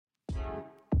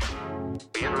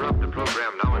We interrupt the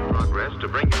program now in progress to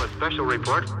bring you a special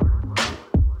report.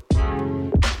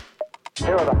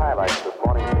 Here are the highlights this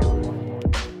morning's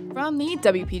news. From the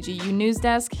WPGU News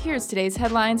Desk, here's today's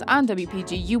headlines on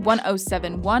WPGU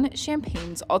 1071,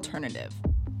 Champaign's Alternative.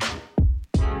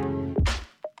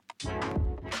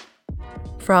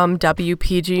 From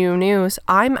WPGU News,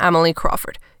 I'm Emily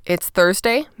Crawford. It's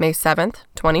Thursday, May 7th,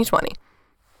 2020.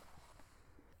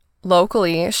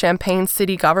 Locally, Champaign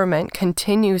city government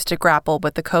continues to grapple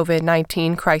with the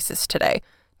COVID-19 crisis today.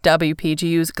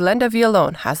 WPGU's Glenda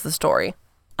Villalon has the story.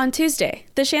 On Tuesday,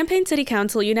 the Champaign City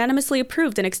Council unanimously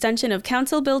approved an extension of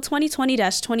Council Bill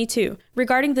 2020-22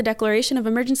 regarding the declaration of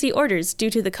emergency orders due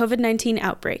to the COVID-19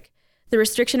 outbreak. The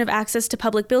restriction of access to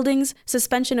public buildings,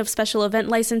 suspension of special event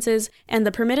licenses, and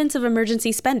the permittance of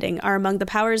emergency spending are among the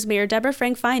powers Mayor Deborah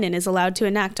Frank-Finan is allowed to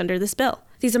enact under this bill.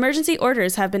 These emergency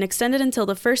orders have been extended until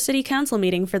the first City Council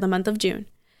meeting for the month of June.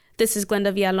 This is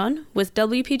Glenda Villalon with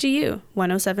WPGU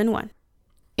 1071.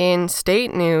 In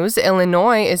state news,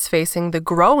 Illinois is facing the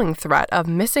growing threat of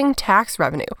missing tax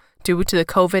revenue due to the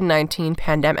COVID-19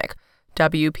 pandemic.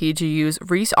 WPGU's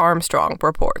Reese Armstrong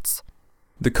reports.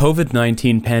 The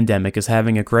COVID-19 pandemic is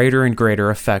having a greater and greater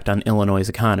effect on Illinois'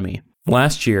 economy.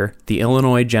 Last year, the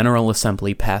Illinois General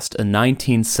Assembly passed a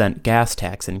 19-cent gas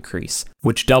tax increase,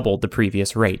 which doubled the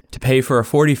previous rate, to pay for a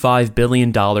 $45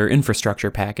 billion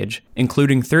infrastructure package,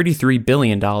 including $33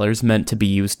 billion meant to be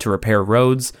used to repair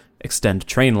roads, extend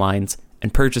train lines,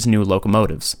 and purchase new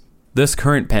locomotives. This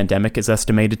current pandemic is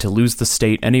estimated to lose the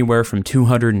state anywhere from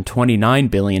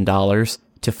 $229 billion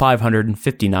to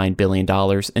 $559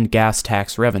 billion in gas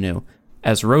tax revenue,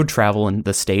 as road travel in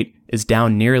the state is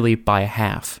down nearly by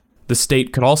half. The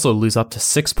state could also lose up to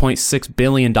 $6.6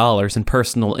 billion in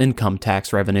personal income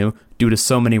tax revenue due to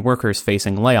so many workers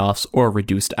facing layoffs or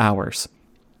reduced hours.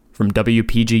 From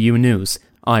WPGU News,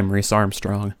 I'm Reese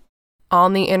Armstrong.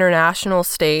 On the international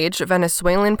stage,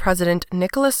 Venezuelan President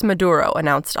Nicolas Maduro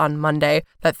announced on Monday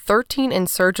that 13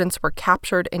 insurgents were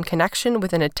captured in connection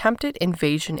with an attempted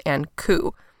invasion and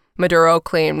coup. Maduro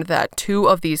claimed that 2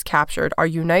 of these captured are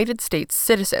United States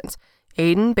citizens,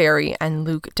 Aiden Berry and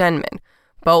Luke Denman.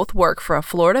 Both work for a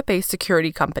Florida-based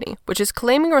security company, which is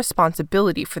claiming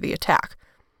responsibility for the attack.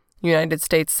 United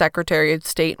States Secretary of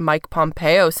State Mike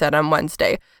Pompeo said on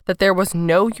Wednesday that there was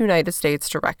no United States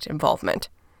direct involvement.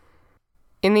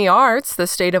 In the arts, the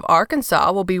state of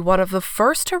Arkansas will be one of the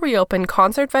first to reopen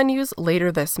concert venues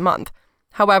later this month.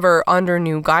 However, under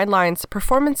new guidelines,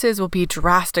 performances will be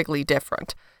drastically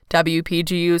different.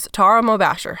 WPGU's Tara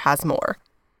Mobasher has more.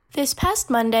 This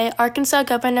past Monday, Arkansas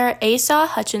Governor Asa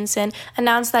Hutchinson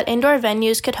announced that indoor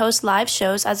venues could host live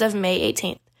shows as of May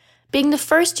 18th. Being the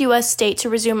first U.S. state to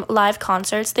resume live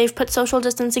concerts, they've put social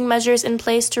distancing measures in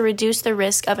place to reduce the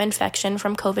risk of infection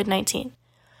from COVID-19.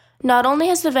 Not only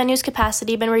has the venue's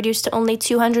capacity been reduced to only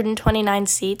 229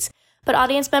 seats, but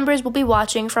audience members will be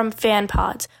watching from fan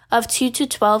pods of 2 to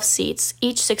 12 seats,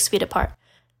 each 6 feet apart.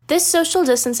 This social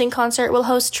distancing concert will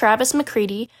host Travis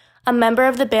McCready, a member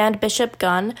of the band Bishop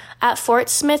Gunn, at Fort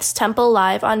Smith's Temple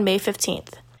Live on May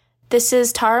 15th. This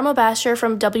is Tara Mobasher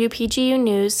from WPGU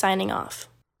News signing off.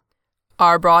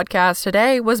 Our broadcast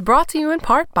today was brought to you in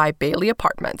part by Bailey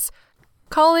Apartments.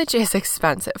 College is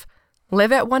expensive.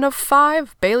 Live at one of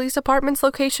 5 Bailey's Apartments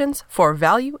locations for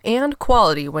value and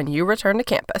quality when you return to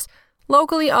campus.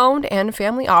 Locally owned and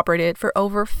family operated for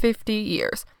over 50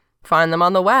 years. Find them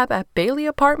on the web at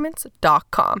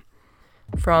BaileyApartments.com.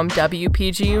 From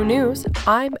WPGU News,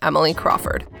 I'm Emily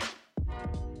Crawford.